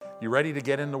You ready to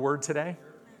get in the Word today?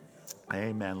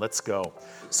 Amen. Let's go.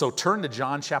 So turn to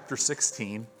John chapter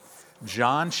 16.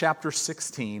 John chapter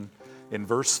 16 in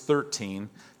verse 13.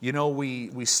 You know,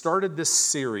 we started this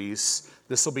series.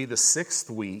 This will be the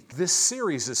 6th week. This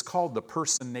series is called The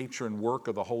Person, Nature, and Work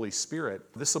of the Holy Spirit.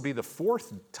 This will be the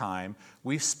 4th time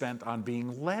we've spent on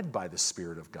being led by the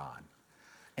Spirit of God.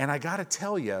 And I got to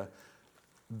tell you,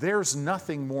 there's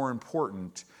nothing more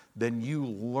important than you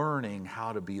learning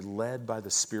how to be led by the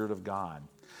Spirit of God.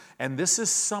 And this is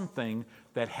something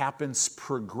that happens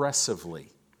progressively.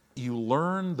 You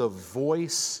learn the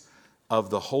voice of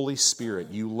the Holy Spirit.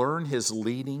 You learn His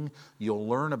leading. You'll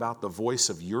learn about the voice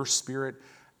of your spirit.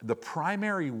 The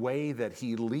primary way that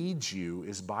He leads you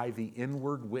is by the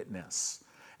inward witness.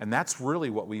 And that's really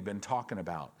what we've been talking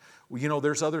about. You know,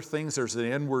 there's other things. There's the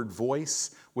inward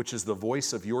voice, which is the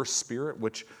voice of your spirit,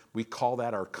 which we call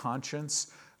that our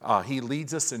conscience. He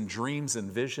leads us in dreams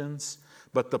and visions.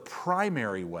 But the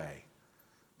primary way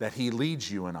that He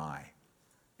leads you and I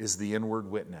is the inward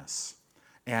witness.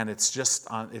 And it's just,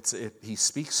 He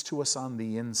speaks to us on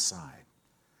the inside.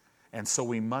 And so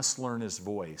we must learn His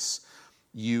voice.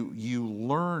 You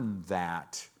learn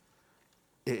that.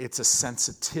 It's a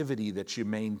sensitivity that you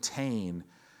maintain,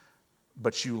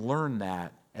 but you learn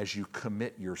that as you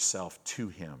commit yourself to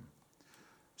Him.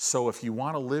 So if you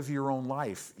want to live your own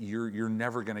life, you're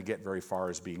never going to get very far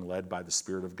as being led by the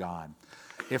Spirit of God.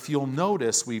 If you'll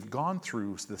notice, we've gone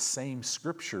through the same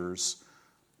scriptures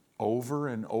over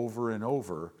and over and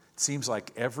over. It seems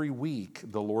like every week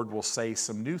the Lord will say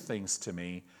some new things to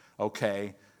me.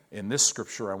 Okay, in this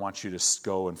scripture I want you to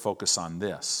go and focus on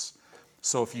this.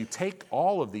 So if you take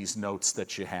all of these notes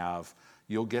that you have,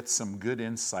 you'll get some good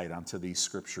insight onto these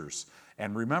scriptures.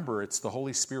 And remember, it's the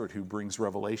Holy Spirit who brings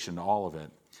revelation to all of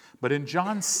it. But in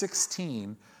John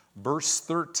 16, verse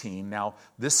 13, now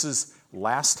this is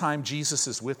last time Jesus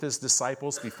is with His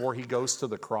disciples before He goes to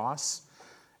the cross.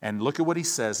 And look at what He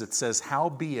says. It says,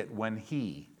 howbeit when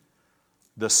He,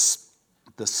 the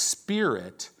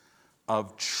Spirit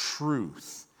of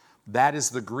truth, that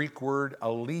is the Greek word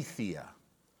aletheia,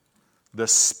 the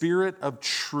Spirit of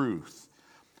truth.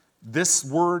 This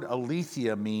word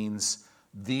aletheia means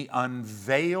the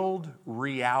unveiled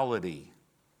reality,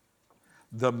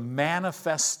 the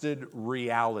manifested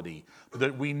reality.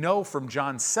 That we know from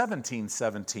John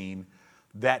 17:17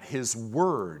 that His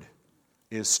Word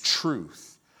is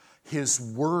truth. His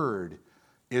Word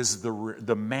is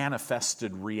the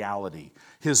manifested reality.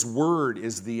 His Word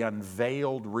is the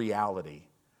unveiled reality.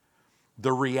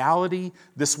 The reality,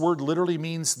 this word literally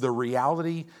means the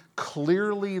reality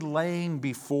clearly laying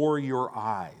before your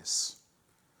eyes.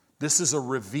 This is a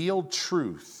revealed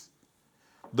truth.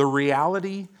 The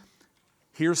reality,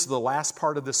 here's the last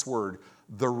part of this word,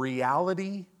 the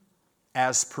reality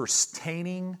as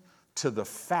pertaining to the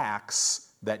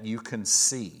facts that you can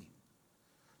see.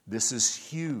 This is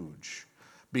huge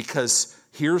because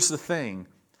here's the thing,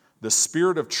 the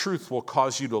Spirit of truth will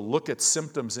cause you to look at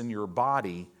symptoms in your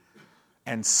body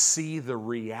and see the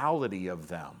reality of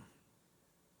them.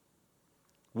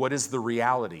 What is the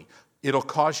reality? It'll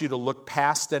cause you to look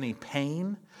past any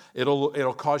pain.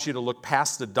 It'll cause you to look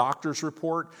past the doctor's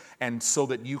report, and so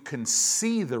that you can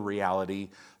see the reality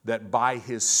that by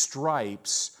His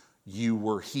stripes you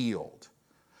were healed,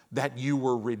 that you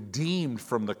were redeemed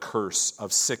from the curse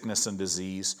of sickness and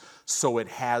disease, so it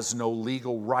has no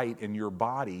legal right in your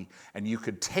body, and you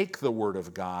could take the Word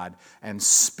of God and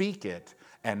speak it,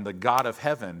 and the God of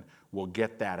heaven will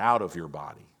get that out of your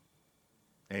body.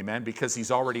 Amen? Because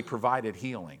He's already provided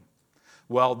healing.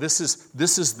 Well, this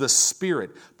is the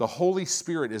Spirit. The Holy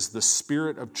Spirit is the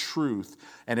Spirit of truth.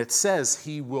 And it says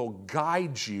He will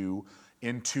guide you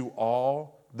into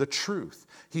all the truth.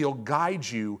 He'll guide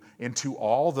you into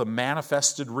all the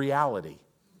manifested reality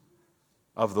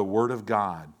of the Word of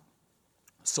God.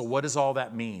 So what does all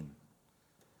that mean?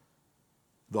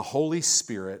 The Holy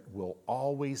Spirit will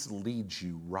always lead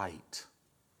you right.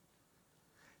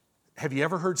 Have you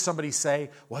ever heard somebody say,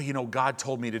 well, you know, God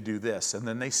told me to do this, and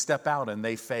then they step out and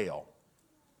they fail,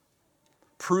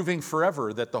 proving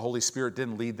forever that the Holy Spirit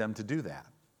didn't lead them to do that?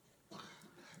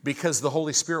 Because the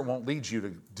Holy Spirit won't lead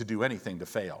you to do anything to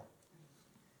fail.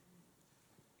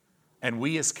 And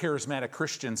we as charismatic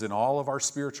Christians, in all of our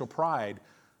spiritual pride,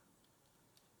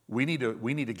 we need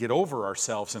to get over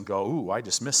ourselves and go, ooh, I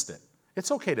just missed it.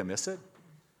 It's okay to miss it,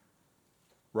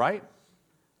 right?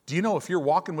 Do you know if you're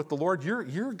walking with the Lord,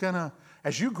 you're gonna,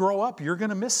 as you grow up, you're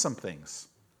gonna miss some things.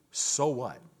 So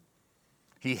what?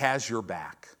 He has your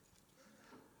back.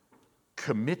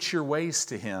 Commit your ways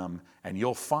to Him, and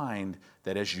you'll find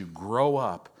that as you grow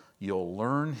up, you'll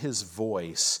learn His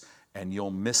voice, and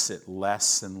you'll miss it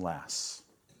less and less.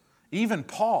 Even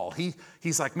Paul,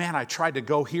 he's like, man, I tried to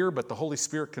go here, but the Holy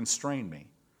Spirit constrained me.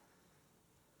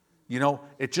 You know,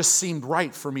 it just seemed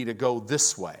right for me to go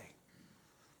this way.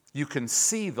 You can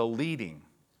see the leading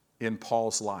in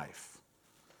Paul's life,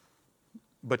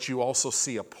 but you also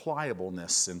see a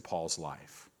pliableness in Paul's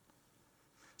life.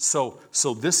 So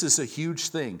this is a huge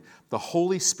thing. The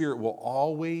Holy Spirit will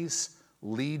always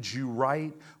lead you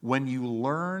right. When you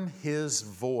learn His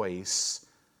voice,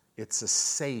 it's a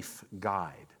safe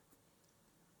guide.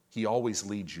 He always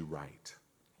leads you right.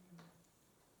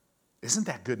 Isn't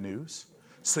that good news?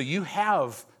 So you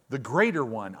have the greater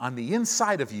one on the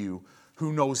inside of you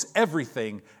who knows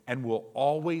everything and will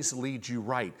always lead you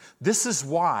right. This is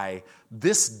why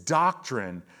this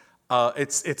doctrine,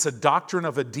 it's a doctrine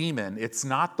of a demon. It's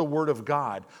not the Word of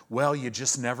God. Well, you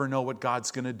just never know what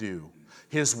God's going to do.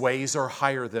 His ways are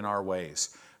higher than our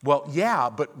ways. Well, yeah,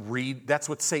 but that's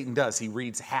what Satan does. He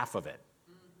reads half of it,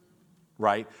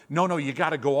 right? No, you got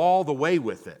to go all the way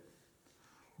with it.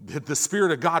 The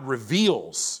Spirit of God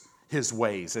reveals His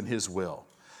ways and His will.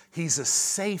 He's a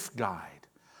safe guide.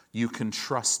 You can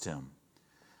trust Him.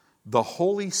 The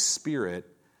Holy Spirit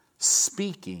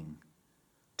speaking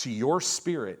to your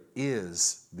spirit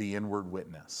is the inward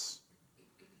witness.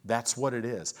 That's what it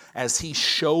is. As He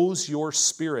shows your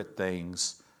spirit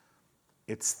things,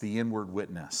 it's the inward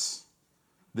witness.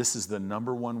 This is the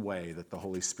number one way that the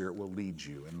Holy Spirit will lead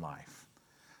you in life.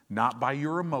 Not by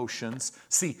your emotions.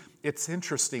 See, it's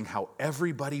interesting how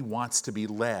everybody wants to be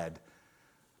led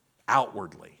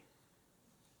outwardly.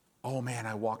 Oh man,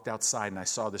 I walked outside and I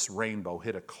saw this rainbow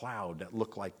hit a cloud that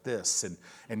looked like this.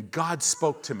 And God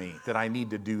spoke to me that I need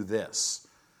to do this.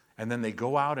 And then they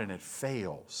go out and it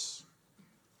fails.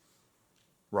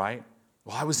 Right?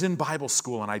 Well, I was in Bible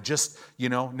school and I just,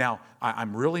 now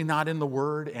I'm really not in the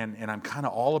Word and I'm kind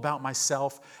of all about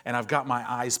myself and I've got my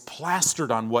eyes plastered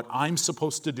on what I'm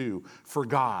supposed to do for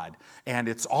God. And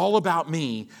it's all about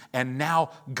me. And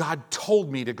now God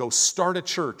told me to go start a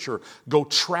church or go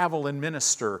travel and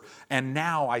minister. And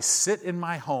now I sit in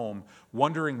my home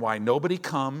wondering why nobody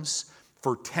comes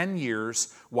for 10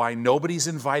 years, why nobody's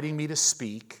inviting me to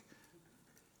speak.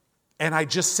 And I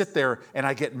just sit there and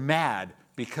I get mad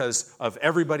because of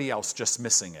everybody else just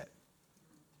missing it.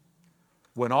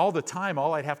 When all the time,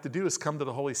 all I'd have to do is come to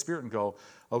the Holy Spirit and go,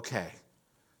 okay,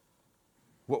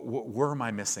 where am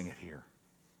I missing it here?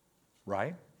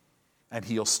 Right? And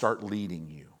He'll start leading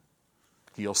you.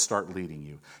 He'll start leading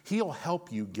you. He'll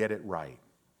help you get it right.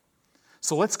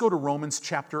 So let's go to Romans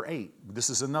chapter 8. This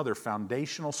is another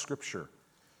foundational scripture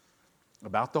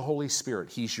about the Holy Spirit.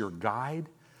 He's your guide.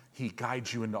 He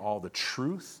guides you into all the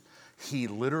truth. He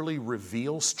literally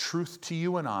reveals truth to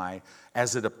you and I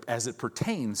as it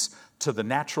pertains to the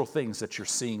natural things that you're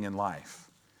seeing in life.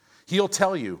 He'll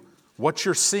tell you what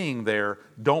you're seeing there,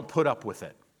 don't put up with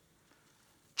it.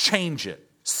 Change it.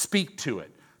 Speak to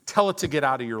it. Tell it to get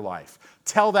out of your life.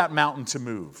 Tell that mountain to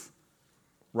move.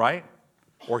 Right?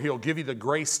 Or He'll give you the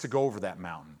grace to go over that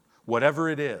mountain. Whatever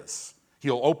it is.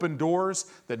 He'll open doors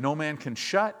that no man can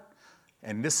shut.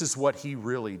 And this is what He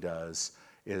really does.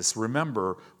 Is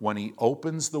remember, when He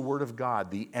opens the Word of God,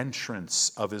 the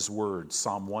entrance of His Word,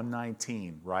 Psalm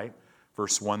 119, right?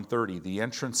 Verse 130, the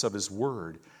entrance of His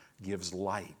Word gives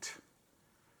light.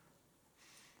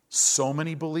 So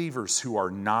many believers who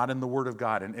are not in the Word of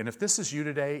God, and if this is you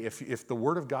today, if the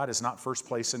Word of God is not first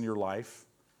place in your life,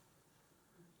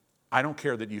 I don't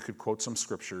care that you could quote some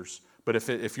scriptures, but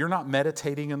if you're not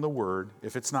meditating in the Word,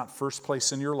 if it's not first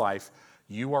place in your life,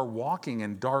 you are walking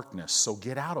in darkness, so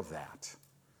get out of that.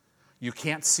 You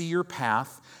can't see your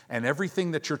path, and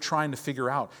everything that you're trying to figure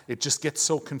out, it just gets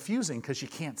so confusing because you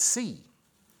can't see.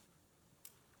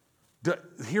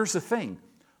 Here's the thing.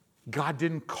 God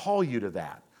didn't call you to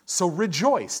that. So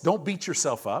rejoice. Don't beat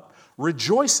yourself up.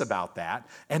 Rejoice about that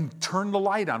and turn the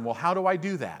light on. Well, how do I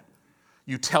do that?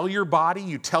 You tell your body,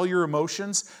 you tell your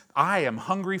emotions, I am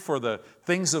hungry for the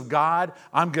things of God.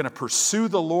 I'm going to pursue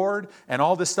the Lord and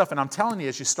all this stuff. And I'm telling you,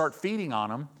 as you start feeding on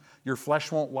them, your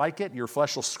flesh won't like it. Your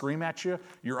flesh will scream at you.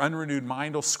 Your unrenewed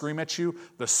mind will scream at you.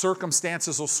 The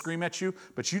circumstances will scream at you.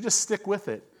 But you just stick with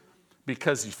it.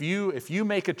 Because if you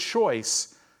make a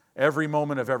choice, every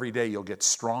moment of every day you'll get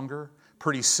stronger.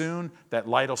 Pretty soon, that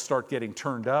light will start getting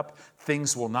turned up.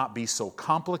 Things will not be so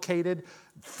complicated.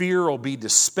 Fear will be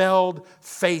dispelled.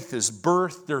 Faith is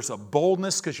birthed. There's a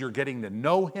boldness because you're getting to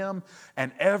know Him.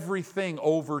 And everything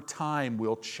over time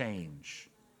will change.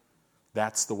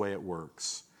 That's the way it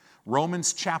works.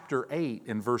 Romans chapter 8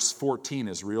 and verse 14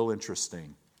 is real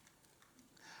interesting.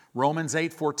 Romans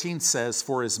 8:14 says,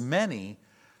 for as many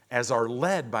as are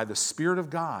led by the Spirit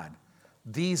of God,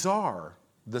 these are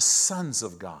the sons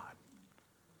of God.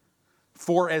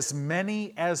 For as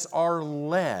many as are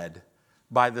led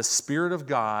by the Spirit of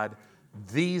God,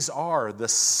 these are the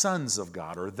sons of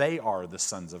God, or they are the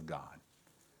sons of God.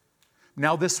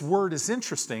 Now, this word is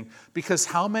interesting because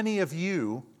how many of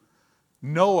you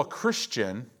know a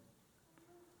Christian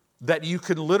that you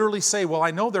can literally say, well, I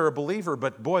know they're a believer,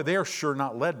 but boy, they are sure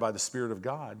not led by the Spirit of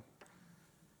God?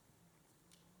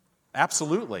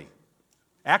 Absolutely.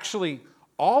 Actually,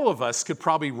 all of us could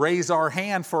probably raise our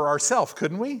hand for ourselves,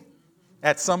 couldn't we?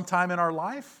 At some time in our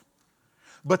life.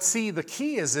 But see, the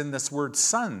key is in this word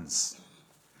sons.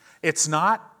 It's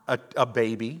not a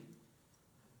baby.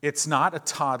 It's not a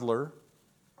toddler,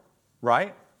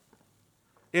 right?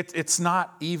 It's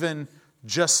not even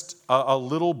just a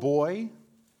little boy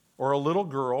or a little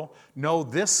girl. No,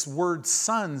 this word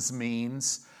sons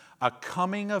means a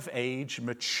coming of age,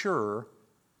 mature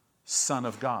son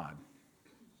of God.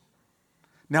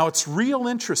 Now, it's real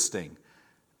interesting.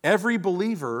 Every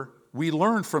believer, we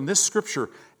learn from this scripture,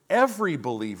 every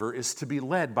believer is to be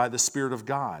led by the Spirit of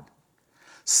God.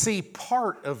 See,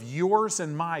 part of yours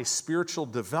and my spiritual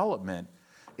development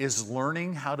is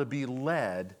learning how to be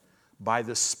led by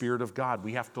the Spirit of God.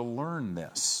 We have to learn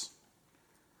this.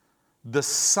 The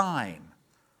sign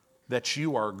that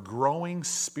you are growing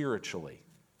spiritually.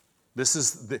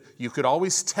 You could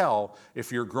always tell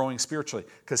if you're growing spiritually,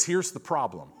 because here's the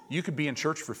problem. You could be in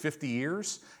church for 50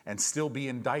 years and still be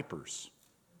in diapers.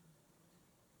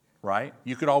 Right?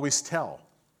 You could always tell.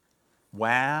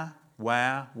 Wah.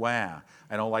 I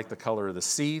don't like the color of the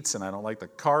seats, and I don't like the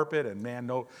carpet, and man,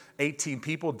 no, 18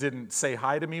 people didn't say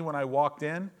hi to me when I walked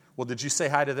in. Well, did you say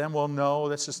hi to them? Well, no,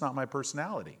 that's just not my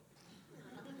personality.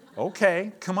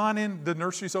 Okay, come on in, the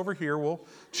nursery's over here. We'll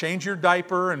change your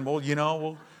diaper, and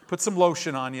we'll put some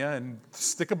lotion on you and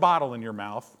stick a bottle in your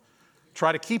mouth.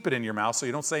 Try to keep it in your mouth so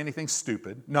you don't say anything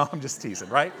stupid. No, I'm just teasing,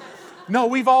 right? No,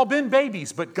 we've all been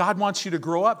babies, but God wants you to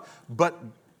grow up. But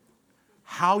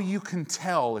how you can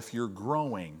tell if you're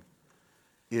growing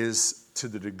is to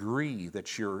the degree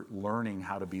that you're learning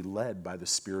how to be led by the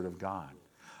Spirit of God.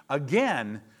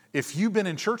 Again, if you've been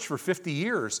in church for 50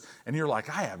 years and you're like,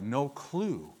 I have no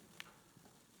clue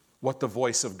what the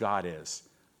voice of God is,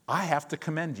 I have to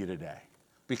commend you today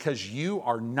because you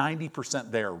are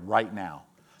 90% there right now.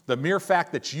 The mere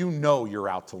fact that you know you're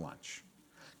out to lunch.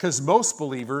 Because most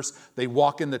believers, they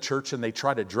walk in the church and they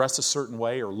try to dress a certain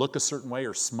way or look a certain way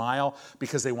or smile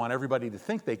because they want everybody to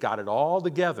think they got it all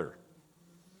together.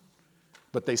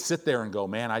 But they sit there and go,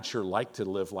 man, I'd sure like to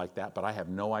live like that, but I have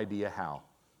no idea how.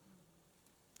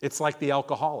 It's like the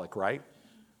alcoholic, right?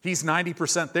 He's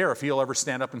 90% there if he'll ever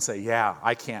stand up and say, yeah,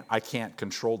 I can't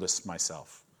control this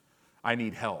myself. I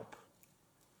need help.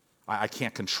 I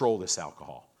can't control this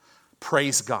alcohol.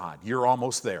 Praise God, you're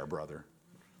almost there, brother.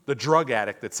 The drug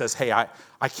addict that says, hey,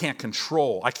 I can't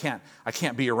control, I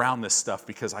can't be around this stuff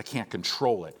because I can't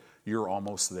control it. You're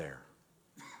almost there,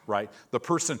 right? The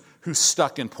person who's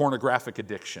stuck in pornographic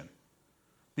addiction.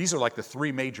 These are like the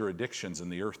 3 major addictions in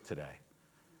the earth today.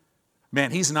 Man,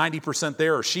 he's 90%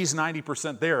 there or she's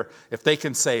 90% there if they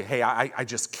can say, hey, I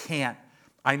just can't,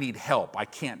 I need help. I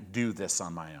can't do this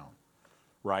on my own,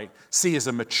 right? See, as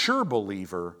a mature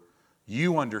believer,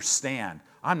 you understand,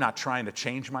 I'm not trying to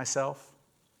change myself.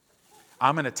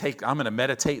 I'm going to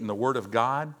meditate in the Word of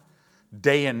God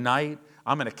day and night.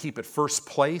 I'm going to keep it first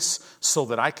place so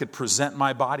that I could present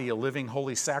my body a living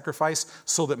holy sacrifice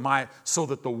so that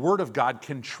the Word of God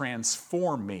can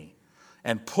transform me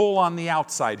and pull on the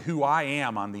outside who I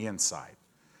am on the inside.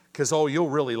 Because, you'll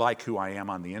really like who I am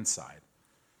on the inside.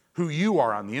 Who you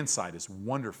are on the inside is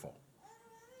wonderful,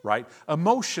 right?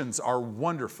 Emotions are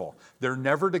wonderful. They're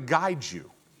never to guide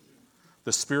you.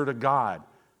 The Spirit of God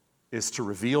is to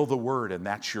reveal the Word, and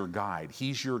that's your guide.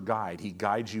 He's your guide. He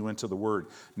guides you into the Word,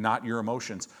 not your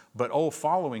emotions. But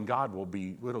following God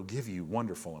it'll give you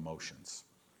wonderful emotions,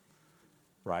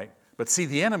 right? But see,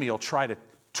 the enemy will try to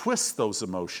twist those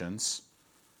emotions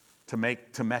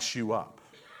to mess you up.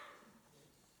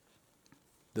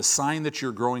 The sign that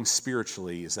you're growing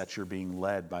spiritually is that you're being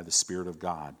led by the Spirit of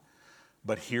God.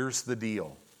 But here's the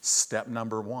deal. Step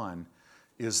number 1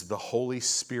 is the Holy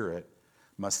Spirit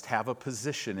must have a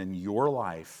position in your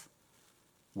life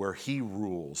where He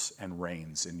rules and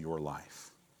reigns in your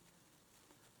life.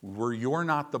 Where you're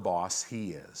not the boss,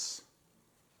 He is.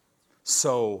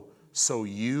 So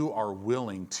you are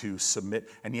willing to submit,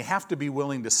 and you have to be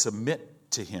willing to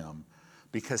submit to Him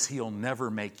because He'll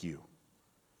never make you.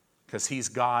 Because He's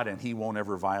God and He won't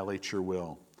ever violate your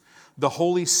will. The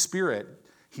Holy Spirit,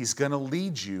 He's going to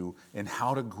lead you in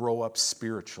how to grow up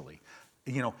spiritually.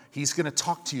 He's going to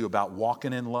talk to you about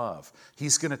walking in love.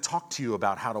 He's going to talk to you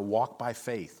about how to walk by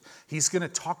faith. He's going to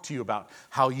talk to you about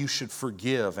how you should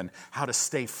forgive and how to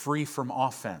stay free from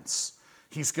offense.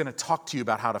 He's going to talk to you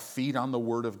about how to feed on the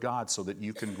Word of God so that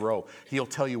you can grow. He'll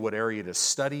tell you what area to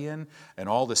study in and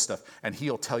all this stuff. And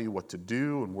He'll tell you what to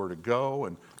do and where to go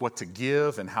and what to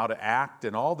give and how to act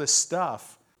and all this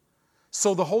stuff.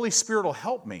 So the Holy Spirit will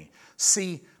help me.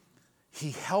 See,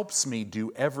 He helps me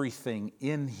do everything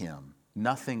in Him,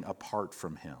 nothing apart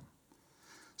from Him.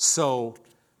 So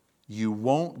you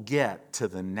won't get to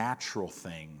the natural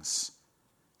things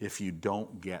if you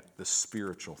don't get the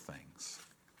spiritual things.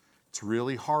 It's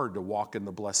really hard to walk in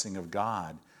the blessing of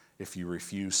God if you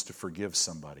refuse to forgive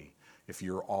somebody, if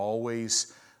you're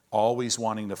always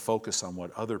wanting to focus on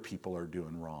what other people are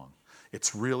doing wrong.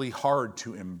 It's really hard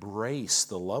to embrace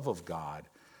the love of God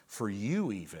for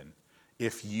you even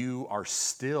if you are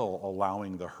still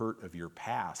allowing the hurt of your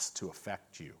past to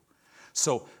affect you.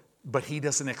 But He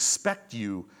doesn't expect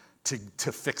you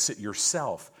to fix it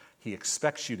yourself. He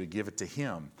expects you to give it to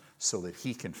Him so that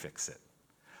He can fix it.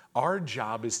 Our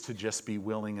job is to just be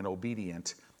willing and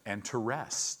obedient and to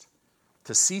rest,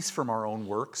 to cease from our own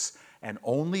works and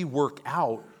only work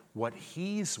out what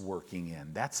He's working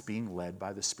in. That's being led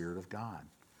by the Spirit of God.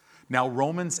 Now,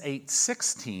 Romans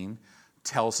 8:16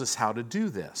 tells us how to do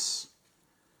this.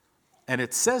 And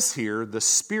it says here, the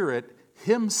Spirit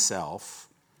Himself,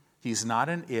 He's not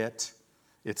an it,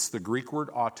 it's the Greek word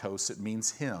autos, it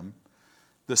means Him.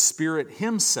 The Spirit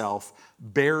Himself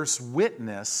bears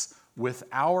witness with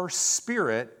our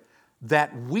spirit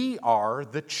that we are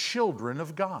the children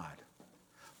of God.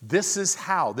 This is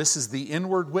the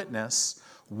inward witness.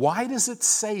 Why does it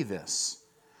say this?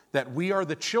 That we are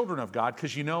the children of God?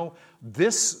 Because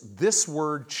this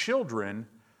word children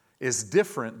is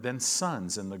different than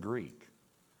sons in the Greek.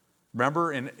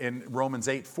 Remember in Romans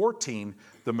 8:14,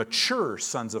 the mature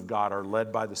sons of God are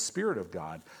led by the Spirit of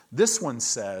God. This one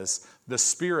says the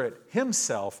Spirit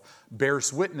Himself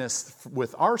bears witness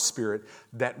with our spirit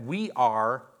that we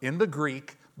are, in the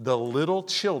Greek, the little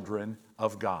children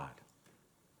of God.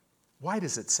 Why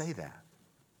does it say that?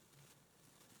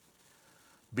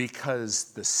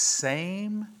 Because the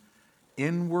same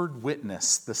inward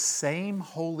witness, the same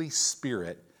Holy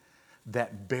Spirit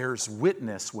that bears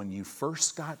witness when you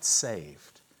first got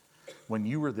saved, when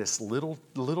you were this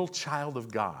little child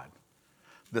of God,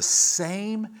 the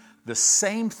same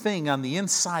thing on the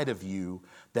inside of you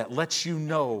that lets you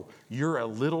know you're a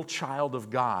little child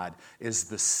of God is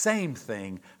the same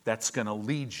thing that's going to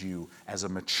lead you as a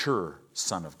mature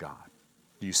son of God.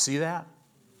 Do you see that?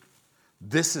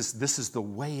 This is the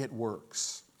way it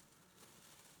works.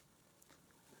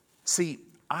 See,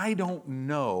 I don't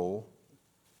know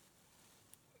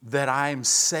that I'm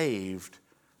saved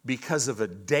because of a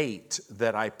date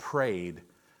that I prayed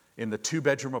in the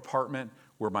 2-bedroom apartment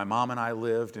where my mom and I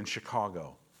lived in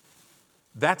Chicago.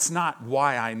 That's not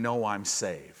why I know I'm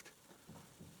saved.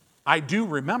 I do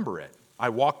remember it. I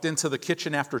walked into the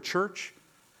kitchen after church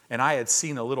and I had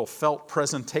seen a little felt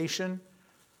presentation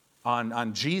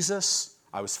on Jesus.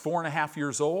 I was 4.5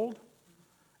 years old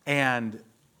and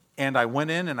I went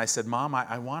in and I said, Mom,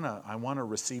 I want to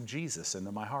receive Jesus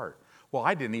into my heart. Well,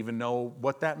 I didn't even know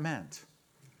what that meant.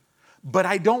 But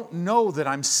I don't know that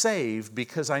I'm saved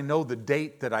because I know the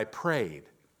date that I prayed.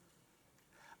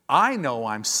 I know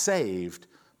I'm saved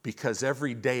because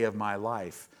every day of my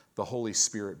life, the Holy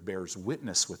Spirit bears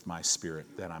witness with my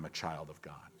spirit that I'm a child of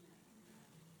God.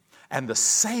 And the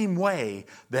same way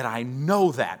that I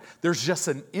know that, there's just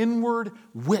an inward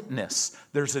witness.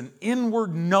 There's an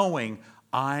inward knowing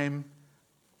I'm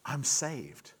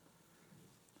saved.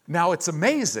 Now, it's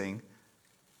amazing.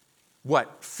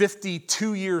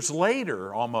 52 years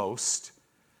later almost,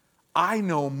 I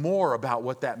know more about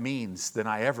what that means than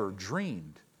I ever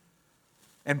dreamed.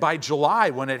 And by July,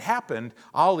 when it happened,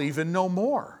 I'll even know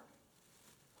more.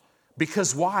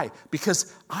 Because why?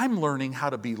 Because I'm learning how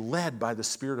to be led by the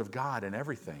Spirit of God in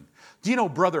everything. Do you know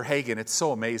Brother Hagin? It's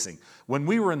so amazing. When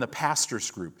we were in the pastors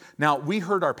group, now we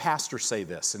heard our pastor say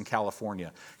this in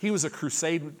California. He was a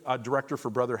crusade director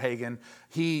for Brother Hagin.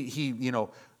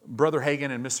 Brother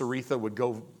Hagin and Miss Aretha would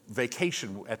go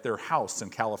vacation at their house in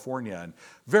California and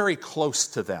very close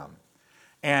to them.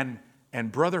 And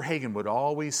Brother Hagin would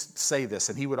always say this,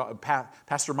 and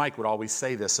Pastor Mike would always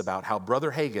say this about how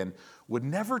Brother Hagin would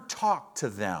never talk to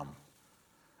them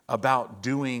about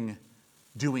doing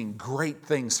great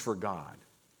things for God,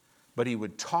 but he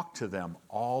would talk to them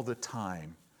all the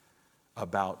time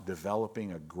about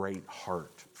developing a great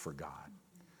heart for God.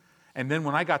 And then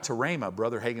when I got to Rhema,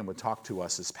 Brother Hagin would talk to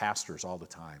us as pastors all the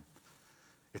time.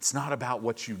 It's not about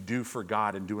what you do for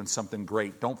God and doing something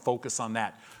great. Don't focus on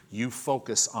that. You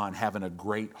focus on having a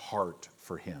great heart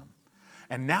for Him.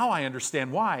 And now I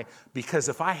understand why, because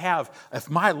if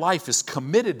my life is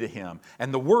committed to Him,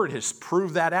 and the Word has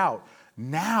proved that out,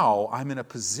 now I'm in a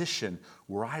position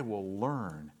where I will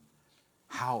learn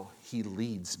how He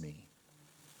leads me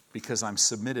because I'm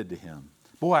submitted to Him.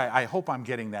 Boy, I hope I'm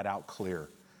getting that out clear.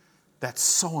 That's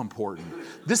so important.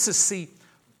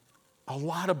 A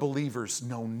lot of believers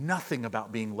know nothing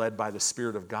about being led by the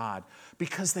Spirit of God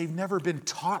because they've never been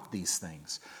taught these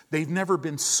things. They've never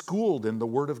been schooled in the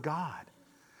Word of God.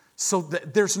 So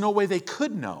there's no way they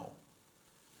could know.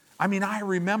 I mean, I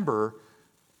remember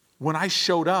when I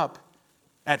showed up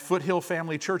at Foothill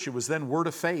Family Church, it was then Word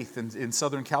of Faith in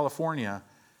Southern California,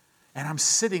 and I'm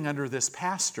sitting under this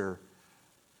pastor,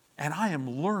 and I am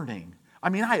learning. I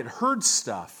mean, I had heard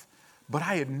stuff, but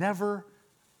I've never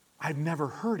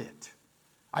heard it.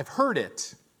 I've heard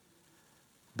it,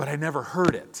 but I never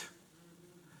heard it.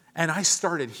 And I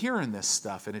started hearing this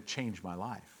stuff, and it changed my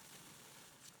life,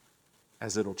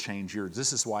 as it'll change yours.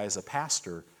 This is why, as a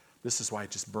pastor, this is why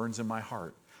it just burns in my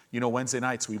heart. You know, Wednesday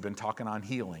nights we've been talking on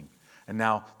healing. And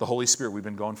now the Holy Spirit, we've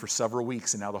been going for several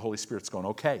weeks, and now the Holy Spirit's going,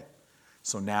 okay,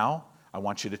 so now I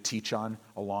want you to teach on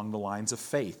along the lines of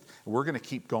faith. And we're going to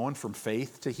keep going from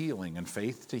faith to healing and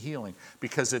faith to healing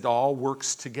because it all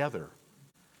works together.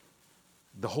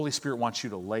 The Holy Spirit wants you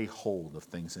to lay hold of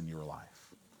things in your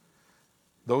life.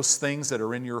 Those things that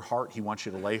are in your heart, He wants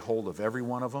you to lay hold of every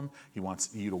one of them. He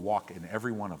wants you to walk in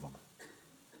every one of them.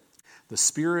 The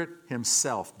Spirit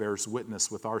Himself bears witness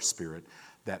with our spirit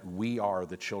that we are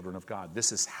the children of God.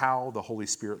 This is how the Holy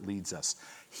Spirit leads us.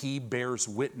 He bears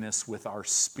witness with our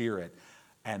spirit,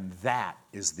 and that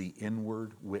is the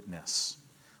inward witness.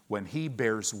 When He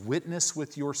bears witness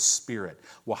with your spirit,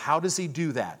 well, how does He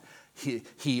do that?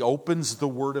 He opens the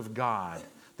Word of God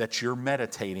that you're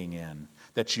meditating in,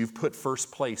 that you've put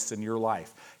first place in your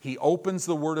life. He opens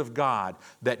the Word of God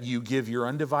that you give your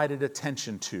undivided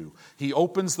attention to. He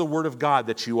opens the Word of God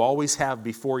that you always have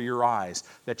before your eyes,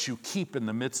 that you keep in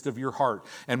the midst of your heart.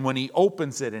 And when He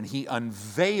opens it and He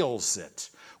unveils it,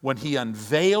 when He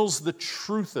unveils the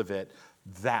truth of it,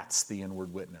 that's the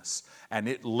inward witness. And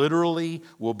it literally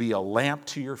will be a lamp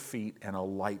to your feet and a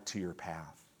light to your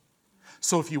path.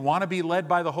 So if you want to be led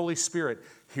by the Holy Spirit,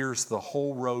 here's the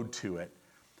whole road to it.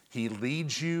 He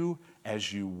leads you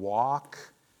as you walk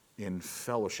in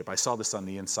fellowship. I saw this on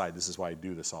the inside. This is why I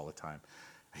do this all the time.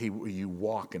 You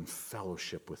walk in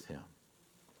fellowship with Him.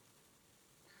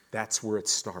 That's where it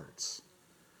starts.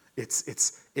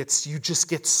 It's you just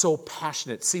get so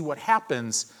passionate. See, what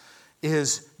happens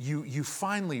is you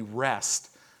finally rest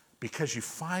because you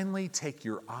finally take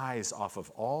your eyes off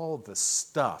of all the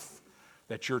stuff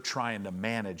that you're trying to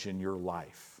manage in your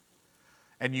life.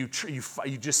 And you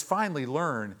just finally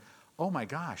learn, oh my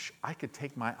gosh, I could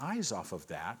take my eyes off of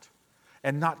that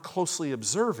and not closely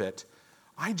observe it.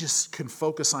 I just can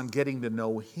focus on getting to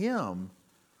know Him,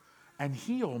 and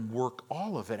He'll work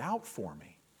all of it out for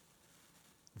me.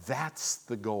 That's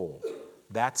the goal.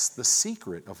 That's the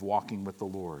secret of walking with the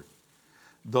Lord.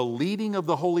 The leading of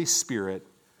the Holy Spirit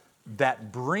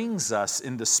that brings us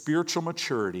into spiritual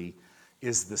maturity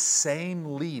is the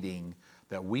same leading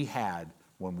that we had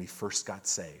when we first got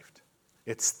saved.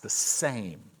 It's the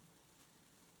same.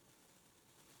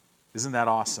 Isn't that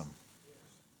awesome?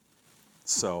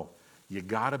 So, you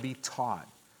got to be taught.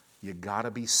 You got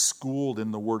to be schooled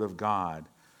in the Word of God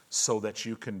so that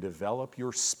you can develop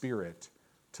your spirit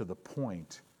to the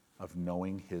point of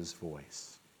knowing His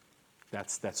voice.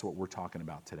 That's what we're talking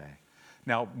about today.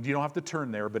 Now, you don't have to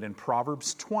turn there, but in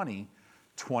Proverbs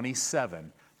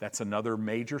 20:27, that's another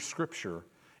major scripture.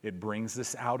 It brings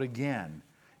this out again.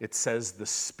 It says, the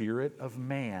spirit of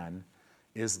man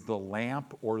is the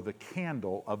lamp or the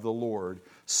candle of the Lord,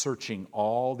 searching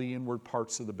all the inward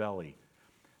parts of the belly.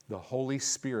 The Holy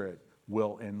Spirit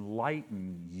will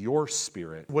enlighten your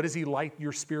spirit. What does He light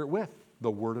your spirit with?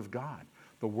 The Word of God.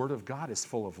 The Word of God is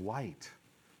full of light.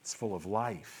 It's full of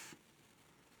life.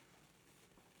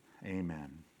 Amen.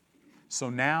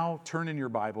 So now, turn in your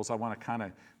Bibles. I want to kind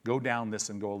of go down this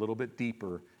and go a little bit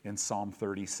deeper in Psalm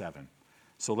 37.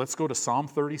 So let's go to Psalm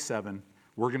 37.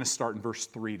 We're going to start in verse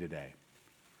 3 today.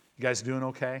 You guys doing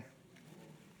okay?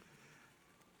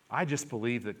 I just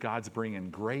believe that God's bringing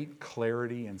great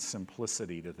clarity and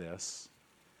simplicity to this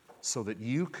so that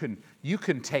you can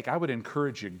take, I would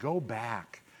encourage you, go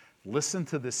back, listen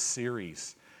to this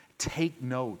series, take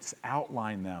notes,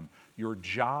 outline them. Your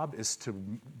job is to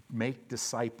make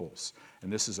disciples,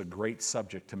 and this is a great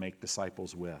subject to make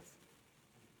disciples with.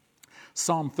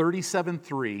 Psalm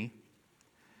 37:3,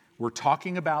 We're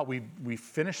talking about, we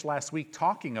finished last week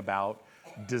talking about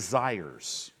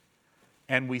desires.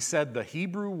 And we said the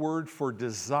Hebrew word for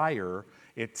desire,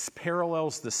 it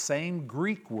parallels the same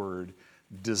Greek word,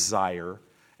 desire,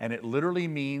 and it literally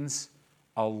means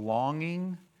a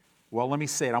longing. Well, let me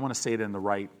say it. I want to say it in the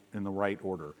right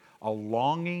order. A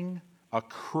longing, a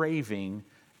craving,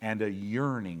 and a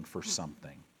yearning for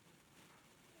something.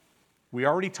 We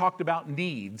already talked about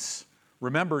needs.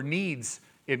 Remember, needs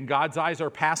in God's eyes are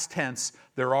past tense.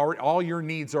 All your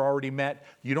needs are already met.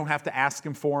 You don't have to ask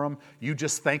Him for them. You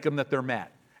just thank Him that they're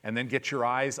met. And then get your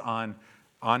eyes on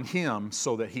Him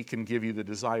so that He can give you the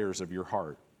desires of your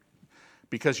heart.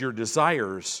 Because your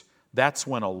desires, that's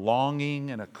when a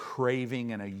longing and a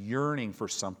craving and a yearning for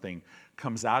something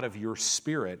comes out of your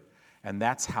spirit, and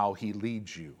that's how He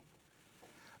leads you.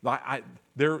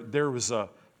 There's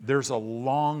a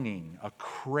longing, a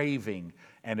craving,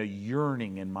 and a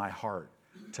yearning in my heart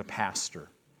to pastor,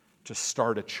 to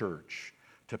start a church,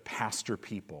 to pastor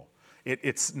people.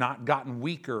 It's not gotten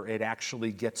weaker, it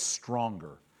actually gets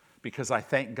stronger, because I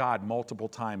thank God multiple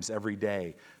times every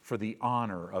day for the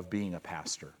honor of being a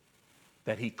pastor,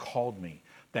 that He called me,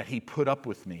 that He put up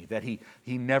with me, that He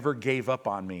never gave up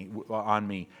on me,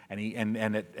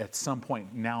 and at some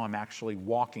point now I'm actually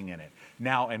walking in it.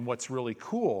 Now, and what's really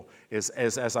cool is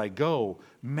as I go,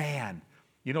 man,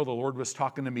 you know, the Lord was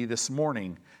talking to me this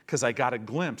morning because I got a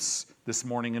glimpse this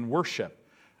morning in worship.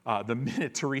 The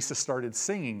minute Teresa started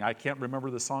singing, I can't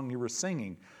remember the song you were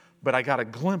singing, but I got a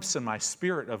glimpse in my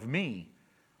spirit of me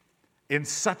in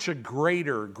such a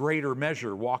greater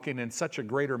measure, walking in such a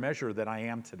greater measure than I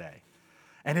am today.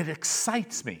 And it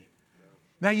excites me.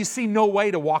 Now you see no way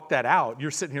to walk that out.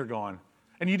 You're sitting here going,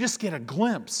 and you just get a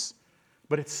glimpse.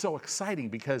 But it's so exciting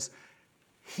because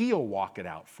He'll walk it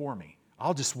out for me.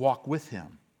 I'll just walk with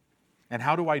Him. And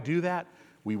how do I do that?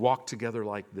 We walk together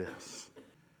like this.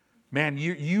 Man,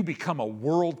 you become a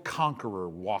world conqueror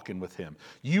walking with Him.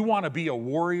 You want to be a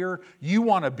warrior. You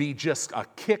want to be just a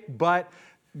kick butt,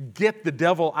 get the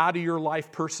devil out of your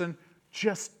life person.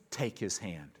 Just take His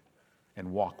hand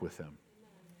and walk with Him.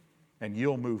 And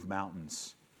you'll move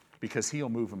mountains because He'll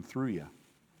move them through you.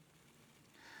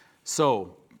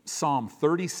 So, Psalm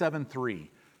 37:3,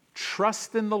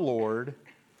 trust in the Lord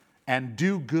and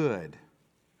do good.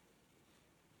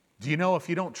 Do you know if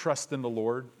you don't trust in the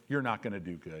Lord, you're not going to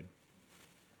do good?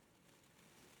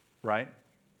 Right?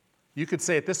 You could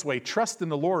say it this way, trust in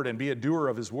the Lord and be a doer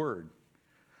of His word.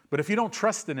 But if you don't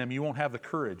trust in Him, you won't have the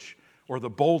courage or the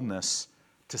boldness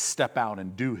to step out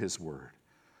and do His word,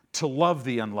 to love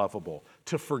the unlovable,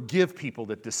 to forgive people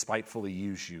that despitefully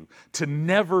use you, to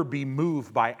never be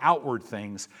moved by outward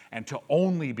things and to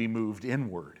only be moved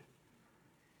inward.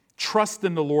 Trust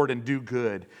in the Lord and do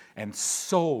good, and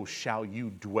so shall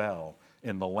you dwell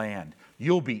in the land.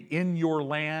 You'll be in your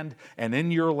land, and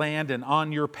in your land and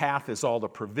on your path is all the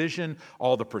provision,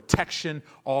 all the protection,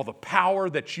 all the power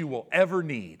that you will ever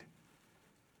need.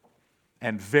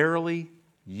 And verily,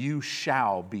 you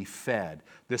shall be fed.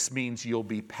 This means you'll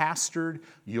be pastored,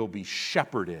 you'll be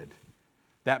shepherded.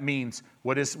 That means,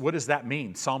 what does that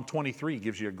mean? Psalm 23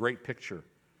 gives you a great picture.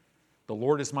 The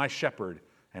Lord is my shepherd,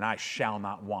 and I shall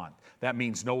not want. That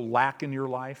means no lack in your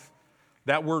life.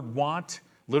 That word want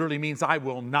literally means I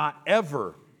will not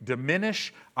ever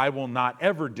diminish. I will not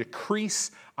ever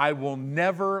decrease. I will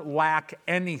never lack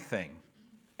anything,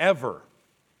 ever.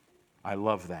 I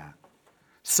love that.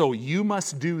 So you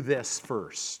must do this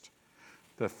first.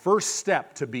 The first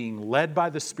step to being led by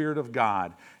the Spirit of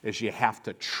God is you have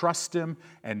to trust Him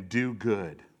and do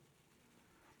good.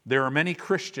 There are many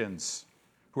Christians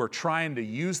who are trying to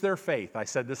use their faith, I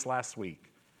said this last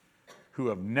week, who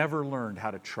have never learned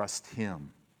how to trust Him.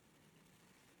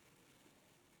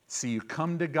 See, you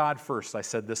come to God first. I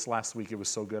said this last week. It was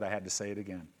so good I had to say it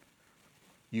again.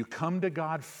 You come to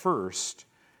God first,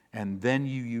 and then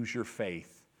you use your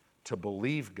faith to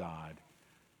believe God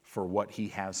for what He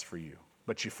has for you.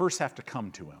 But you first have to come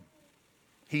to Him.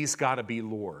 He's got to be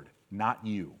Lord, not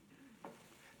you.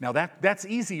 Now that's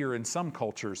easier in some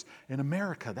cultures. In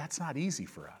America, that's not easy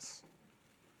for us.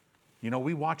 You know,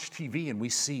 we watch TV and we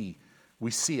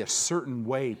see a certain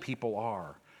way people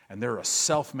are. And they're a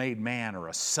self-made man or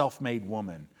a self-made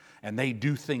woman. And they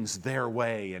do things their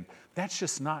way. And that's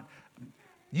just not...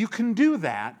 You can do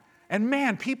that. And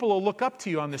man, people will look up to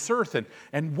you on this earth.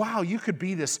 And wow, you could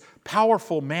be this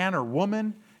powerful man or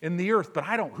woman in the earth. But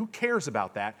who cares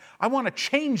about that? I want to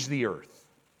change the earth.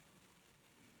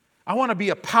 I want to be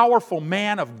a powerful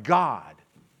man of God.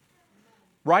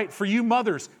 Right? For you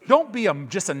mothers, don't be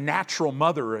just a natural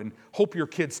mother and hope your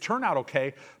kids turn out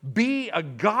okay. Be a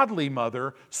godly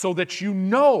mother so that you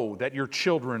know that your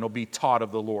children will be taught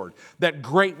of the Lord, that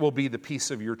great will be the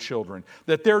peace of your children,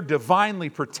 that they're divinely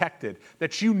protected,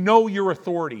 that you know your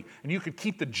authority and you could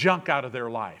keep the junk out of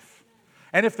their life.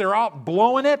 And if they're out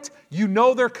blowing it, you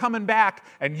know they're coming back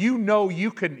and you know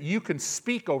you can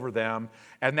speak over them,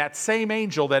 and that same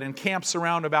angel that encamps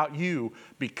around about you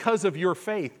because of your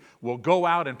faith will go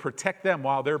out and protect them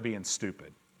while they're being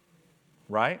stupid.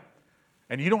 Right?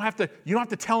 And you don't have to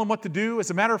tell them what to do. As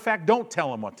a matter of fact, don't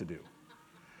tell them what to do.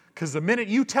 Because the minute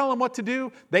you tell them what to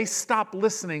do, they stop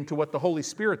listening to what the Holy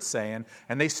Spirit's saying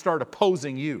and they start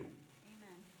opposing you.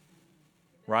 Amen.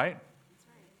 Right?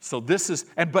 So this is,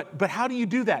 but how do you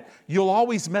do that? You'll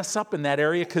always mess up in that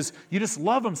area because you just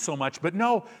love them so much. But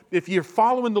no, if you're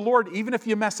following the Lord, even if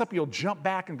you mess up, you'll jump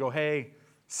back and go, hey,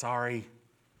 sorry.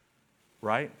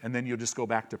 Right? And then you'll just go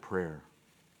back to prayer.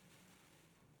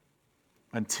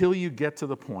 Until you get to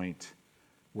the point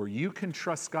where you can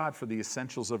trust God for the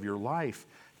essentials of your life,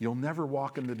 you'll never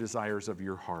walk in the desires of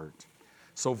your heart.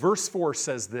 So verse 4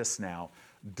 says this now,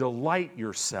 delight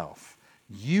yourself.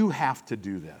 You have to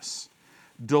do this.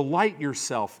 Delight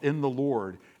yourself in the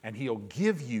Lord, and He'll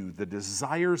give you the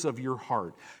desires of your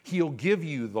heart. He'll give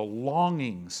you the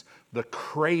longings, the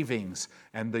cravings,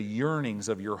 and the yearnings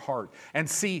of your heart. And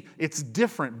see, it's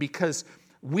different because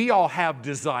we all have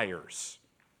desires.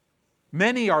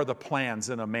 Many are the plans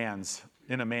in a man's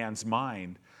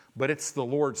mind, but it's the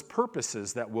Lord's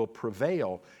purposes that will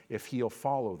prevail if He'll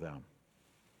follow them.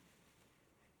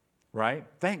 Right?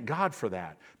 Thank God for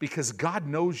that, because God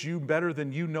knows you better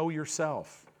than you know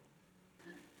yourself.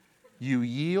 You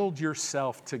yield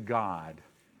yourself to God,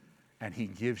 and He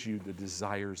gives you the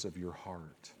desires of your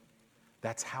heart.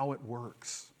 That's how it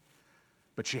works.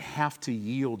 But you have to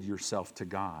yield yourself to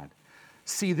God.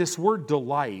 See, this word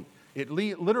delight, it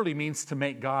literally means to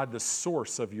make God the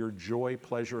source of your joy,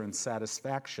 pleasure, and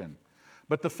satisfaction.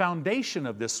 But the foundation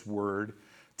of this word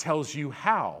tells you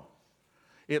how.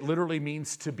 It literally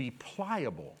means to be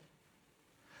pliable.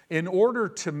 In order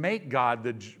to make God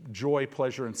the joy,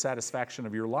 pleasure, and satisfaction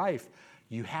of your life,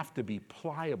 you have to be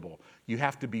pliable. You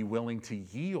have to be willing to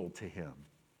yield to Him.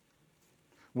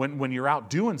 When you're out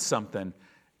doing something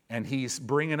and He's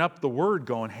bringing up the word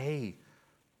going, hey,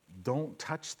 don't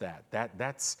touch that.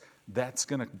 That's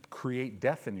going to create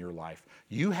death in your life.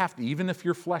 You have to, even if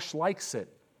your flesh likes it,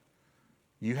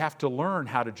 you have to learn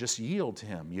how to just yield to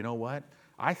Him. You know what?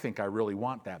 I think I really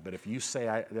want that, but if you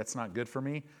say that's not good for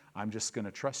me, I'm just going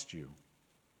to trust you.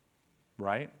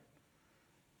 Right?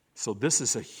 So this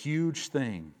is a huge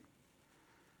thing.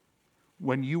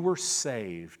 When you were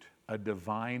saved, a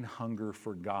divine hunger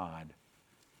for God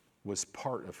was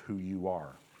part of who you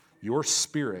are. Your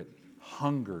spirit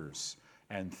hungers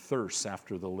and thirsts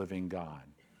after the living God.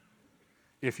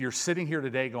 If you're sitting here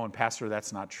today going, Pastor,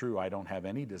 that's not true. I don't have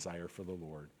any desire for the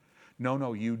Lord.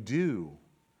 No, you do.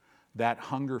 That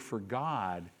hunger for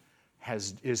God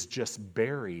is just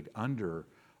buried under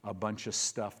a bunch of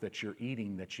stuff that you're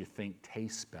eating that you think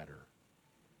tastes better.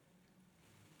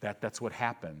 That's what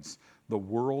happens. The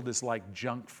world is like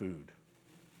junk food.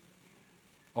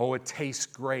 Oh, it tastes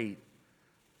great,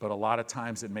 but a lot of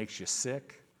times it makes you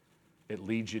sick. It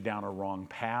leads you down a wrong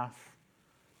path.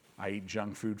 I eat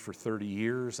junk food for 30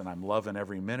 years and I'm loving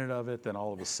every minute of it. Then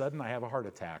all of a sudden I have a heart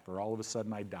attack, or all of a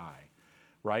sudden I die.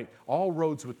 Right? All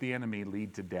roads with the enemy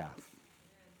lead to death.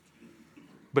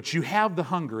 But you have the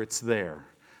hunger, it's there.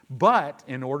 But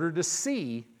in order to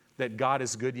see that God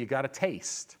is good, you got to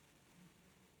taste.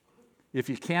 If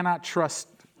you cannot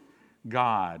trust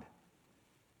God,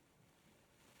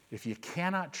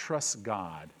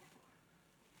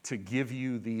 to give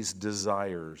you these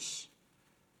desires,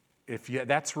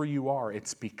 that's where you are,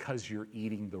 it's because you're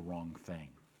eating the wrong thing.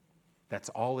 That's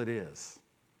all it is.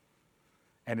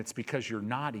 And it's because you're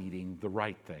not eating the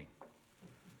right thing.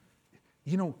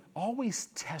 You know, always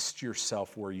test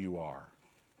yourself where you are.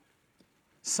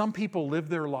 Some people live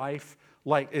their life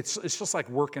like it's just like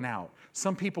working out.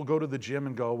 Some people go to the gym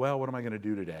and go, well, what am I going to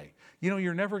do today? You know,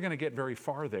 you're never going to get very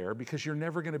far there because you're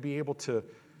never going to be able to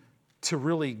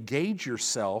really gauge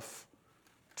yourself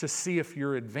to see if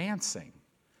you're advancing.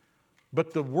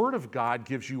 But the Word of God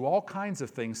gives you all kinds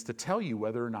of things to tell you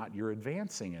whether or not you're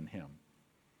advancing in Him.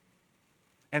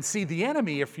 And see, the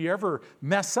enemy, if you ever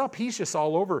mess up, he's just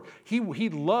all over. He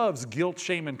loves guilt,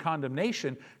 shame, and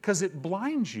condemnation because it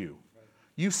blinds you.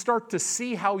 You start to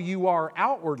see how you are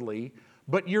outwardly,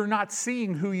 but you're not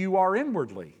seeing who you are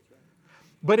inwardly.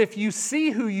 But if you see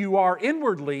who you are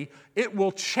inwardly, it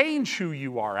will change who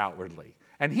you are outwardly.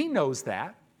 And he knows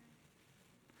that.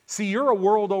 See, you're a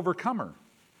world overcomer.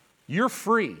 You're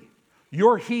free.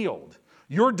 You're healed.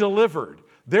 You're delivered.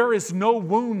 There is no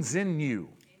wounds in you.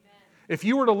 Amen. If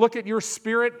you were to look at your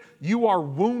spirit, you are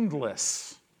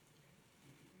woundless.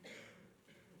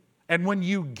 And when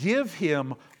you give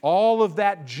Him all of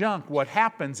that junk, what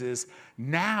happens is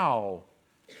now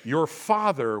your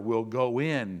Father will go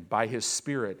in by His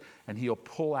Spirit and He'll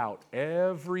pull out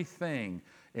everything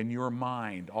in your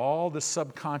mind, all the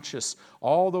subconscious,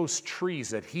 all those trees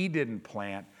that He didn't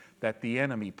plant that the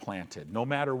enemy planted, no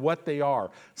matter what they are,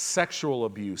 sexual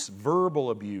abuse,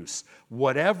 verbal abuse,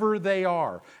 whatever they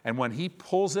are. And when He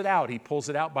pulls it out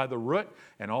by the root,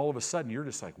 and all of a sudden you're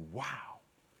just like, wow.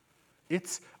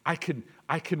 I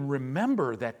can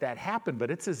remember that happened,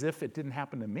 but it's as if it didn't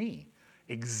happen to me.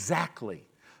 Exactly,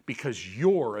 because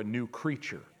you're a new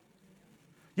creature.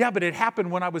 Yeah, but it happened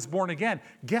when I was born again.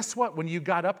 Guess what? When you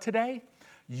got up today,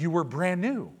 you were brand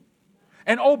new.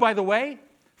 And oh, by the way,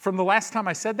 from the last time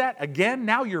I said that, again,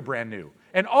 now you're brand new.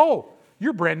 And oh,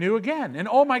 you're brand new again. And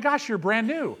oh my gosh, you're brand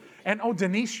new. And oh,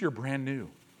 Denise, you're brand new.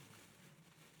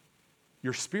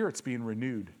 Your spirit's being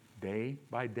renewed day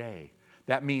by day.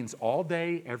 That means all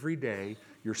day, every day,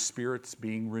 your spirit's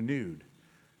being renewed.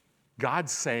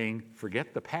 God's saying,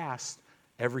 forget the past,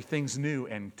 everything's new.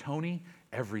 And Tony,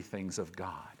 everything's of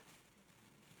God.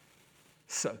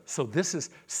 So this is,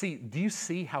 do you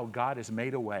see how God has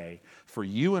made a way for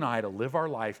you and I to live our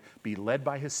life, be led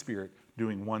by His Spirit,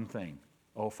 doing one thing?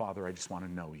 Oh, Father, I just want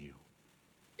to know You.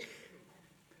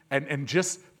 And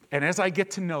as I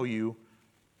get to know You,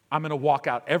 I'm going to walk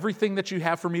out everything that You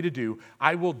have for me to do.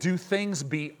 I will do things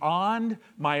beyond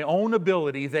my own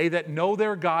ability. They that know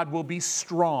their God will be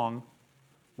strong,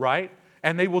 right?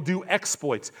 And they will do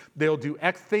exploits. They'll do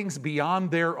things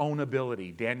beyond their own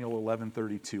ability. Daniel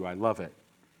 11:32, I love it.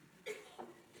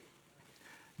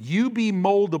 You be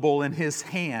moldable in His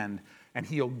hand, and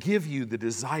He'll give you the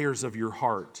desires of your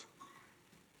heart.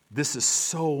 This is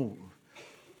so...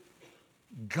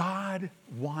 God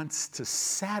wants to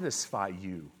satisfy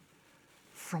you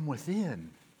from within.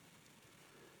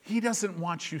 He doesn't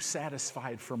want you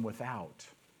satisfied from without.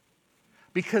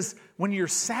 Because when you're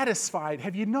satisfied,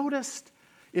 have you noticed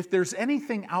if there's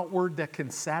anything outward that can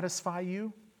satisfy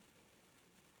you,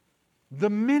 the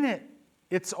minute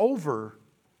it's over,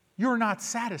 you're not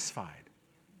satisfied.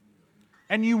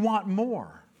 And you want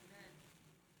more.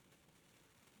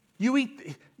 You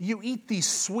eat these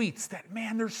sweets that,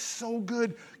 man, they're so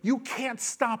good, you can't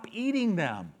stop eating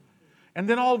them. And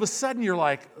then all of a sudden you're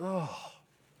like, ugh.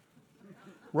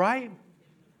 Right?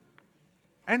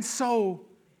 And so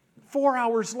 4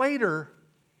 hours later,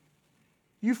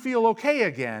 you feel okay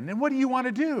again. And what do you want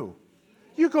to do?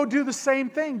 You go do the same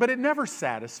thing, but it never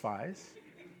satisfies.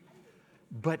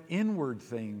 But inward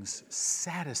things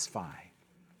satisfy.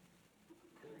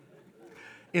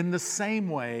 In the same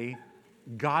way,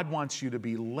 God wants you to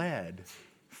be led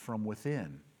from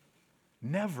within,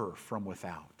 never from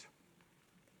without.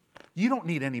 You don't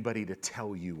need anybody to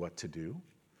tell you what to do.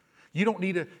 You don't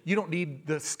need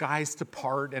the skies to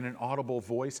part and an audible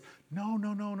voice.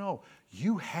 No.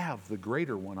 You have the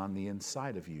greater one on the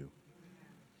inside of you.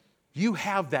 You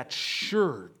have that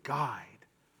sure guide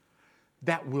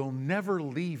that will never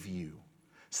leave you.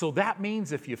 So that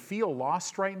means if you feel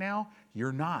lost right now,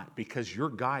 you're not, because your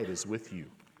guide is with you.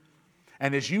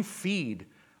 And as you feed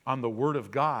on the Word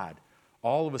of God,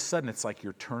 all of a sudden it's like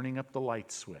you're turning up the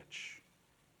light switch.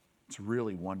 It's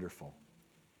really wonderful.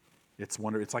 It's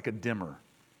like a dimmer.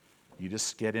 You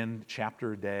just get in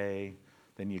chapter a day,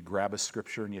 then you grab a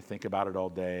scripture and you think about it all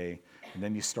day, and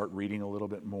then you start reading a little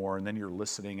bit more, and then you're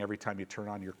listening. Every time you turn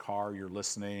on your car, you're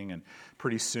listening, and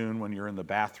pretty soon when you're in the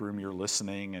bathroom, you're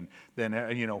listening, and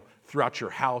then, throughout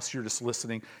your house, you're just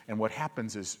listening, and what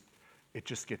happens is it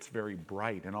just gets very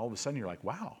bright, and all of a sudden you're like,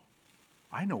 wow,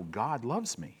 I know God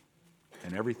loves me,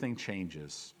 and everything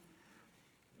changes.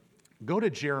 Go to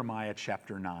Jeremiah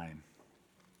chapter 9.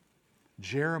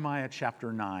 Jeremiah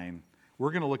chapter 9.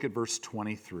 We're going to look at verse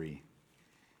 23.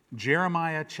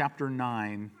 Jeremiah chapter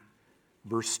 9,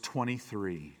 verse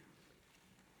 23.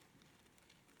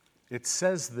 It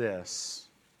says this,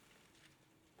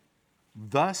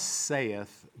 "Thus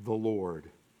saith the Lord,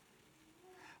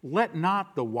 let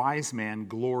not the wise man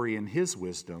glory in his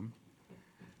wisdom,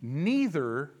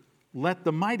 neither let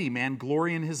the mighty man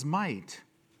glory in his might.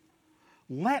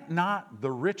 Let not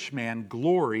the rich man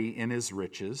glory in his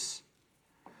riches,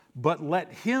 but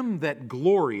let him that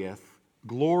glorieth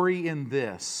glory in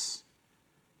this,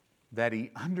 that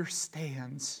he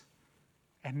understands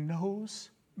and knows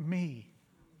me."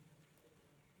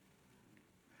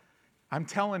 I'm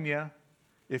telling you,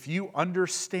 if you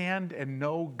understand and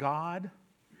know God,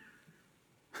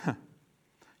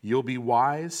 you'll be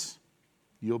wise,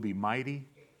 you'll be mighty,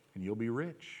 and you'll be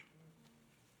rich.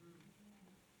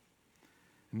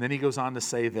 And then he goes on to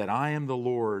say that I am the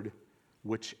Lord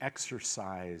which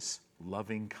exercise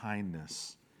loving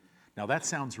kindness. Now that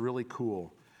sounds really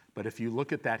cool, but if you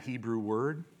look at that Hebrew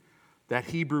word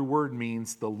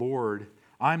means the Lord,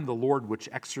 I'm the Lord which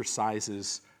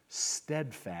exercises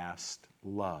steadfast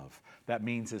love. That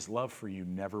means his love for you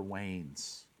never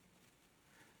wanes.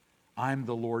 I'm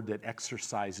the Lord that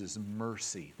exercises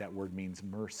mercy. That word means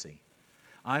mercy.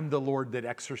 I'm the Lord that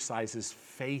exercises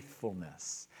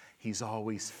faithfulness. He's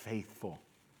always faithful.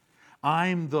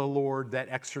 I'm the Lord that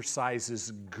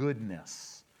exercises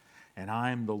goodness. And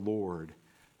I'm the Lord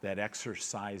that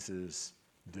exercises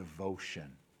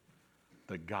devotion.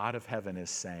 The God of heaven is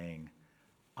saying,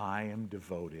 I am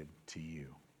devoted to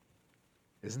you.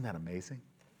 Isn't that amazing?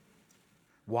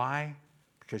 Why?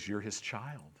 Because you're his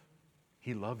child.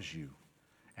 He loves you,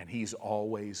 and he's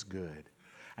always good.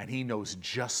 And he knows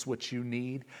just what you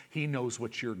need. He knows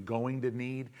what you're going to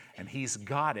need, and he's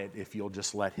got it if you'll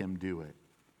just let him do it.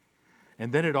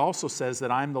 And then it also says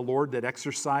that I'm the Lord that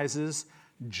exercises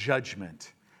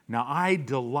judgment. Now, I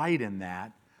delight in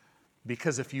that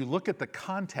because if you look at the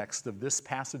context of this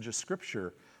passage of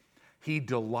Scripture, he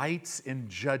delights in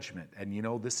judgment. And you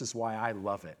know, this is why I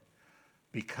love it.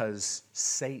 Because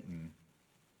Satan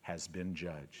has been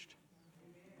judged.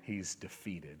 He's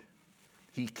defeated.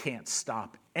 He can't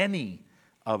stop any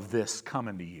of this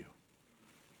coming to you.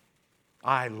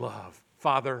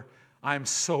 Father, I'm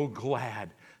so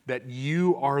glad that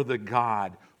you are the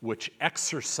God which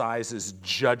exercises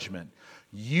judgment.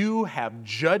 You have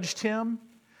judged him.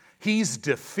 He's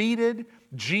defeated.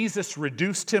 Jesus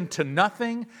reduced him to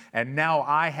nothing, and now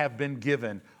I have been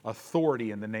given authority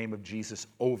in the name of Jesus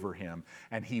over him,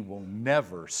 and he will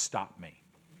never stop me.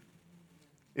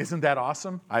 Isn't that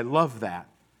awesome? I love that.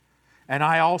 And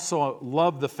I also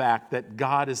love the fact that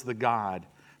God is the God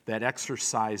that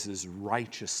exercises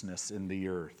righteousness in the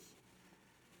earth.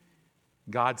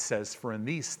 God says, for in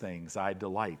these things I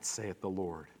delight, saith the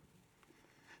Lord.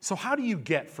 So how do you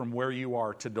get from where you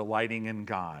are to delighting in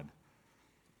God?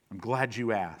 I'm glad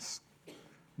you asked.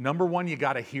 Number one, you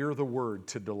got to hear the word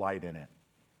to delight in it.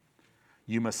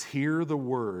 You must hear the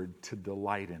word to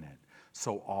delight in it.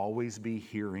 So always be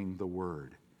hearing the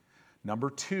word. Number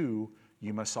two,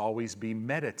 you must always be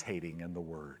meditating in the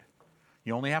word.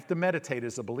 You only have to meditate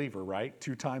as a believer, right?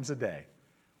 2 times a day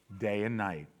and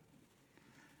night.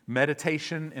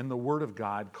 Meditation in the word of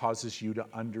God causes you to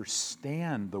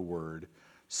understand the word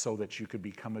so that you could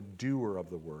become a doer of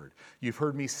the word. You've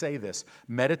heard me say this.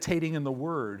 Meditating in the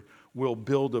word will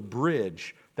build a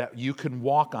bridge that you can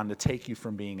walk on to take you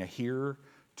from being a hearer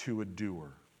to a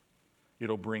doer.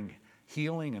 It'll bring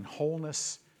healing and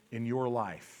wholeness in your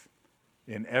life,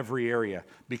 in every area,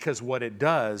 because what it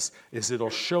does is it'll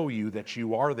show you that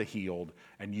you are the healed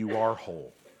and you are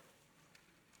whole.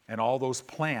 And all those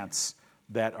plants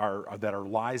that are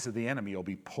lies of the enemy will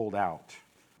be pulled out.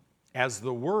 As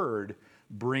the word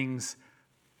brings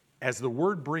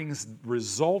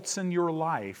results in your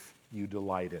life, you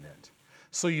delight in it.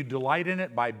 So you delight in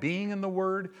it by being in the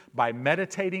word, by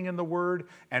meditating in the word,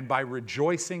 and by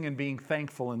rejoicing and being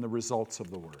thankful in the results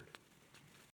of the word.